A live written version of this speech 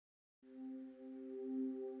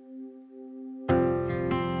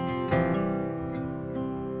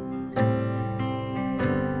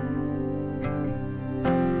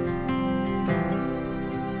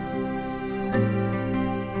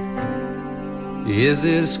Is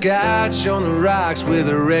it a scotch on the rocks with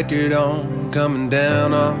a record on, coming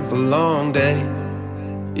down off a long day?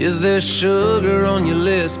 Is there sugar on your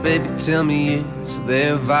lips, baby, tell me, is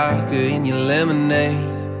there vodka in your lemonade?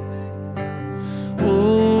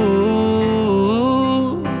 Ooh,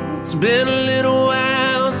 it's been a little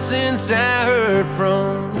while since I heard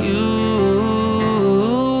from you,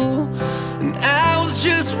 and I was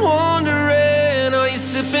just wondering, are you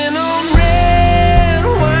sipping on red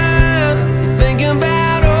wine? You thinking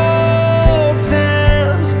about old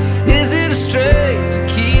times? Is it a straight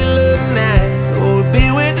tequila night, or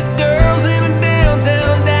be with the girls in a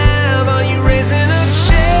downtown dive? Are you raising up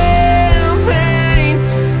champagne?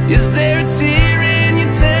 Is there a tear in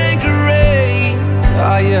your Tanqueray?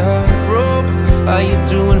 Are you heartbroke? Are you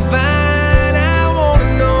doing fine? I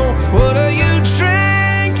wanna know, what are you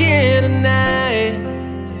drinking tonight?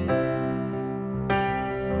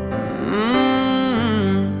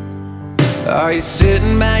 Are you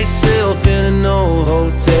sitting by yourself in an old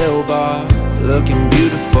hotel bar, looking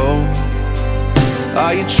beautiful?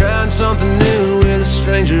 Are you trying something new with a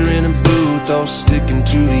stranger in a booth, or sticking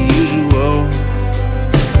to the usual?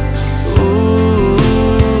 Ooh,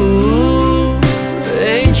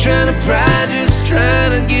 ain't trying to pry, just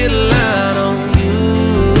trying to get a line on you.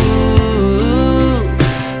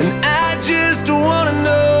 And I just wanna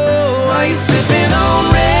know, are you sipping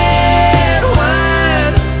on red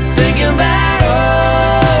wine, thinking about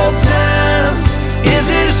old times? Is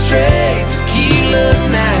it a straight tequila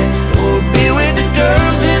night, or be with the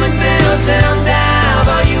girls in a downtown dive?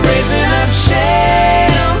 Are you raising up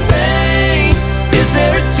champagne? Is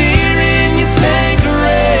there a tear in your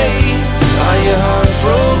Tanqueray? Are you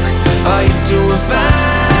heartbroke? Are you doing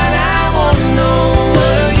fine? I wanna know,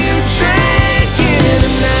 what are you drinking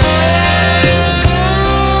tonight?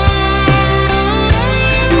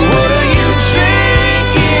 What are you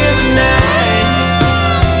drinking tonight?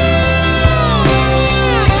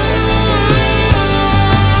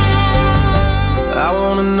 I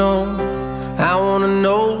wanna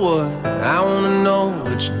know what, I wanna know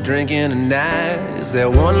what you're drinking tonight. Is there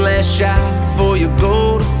one last shot before you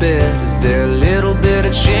go to bed?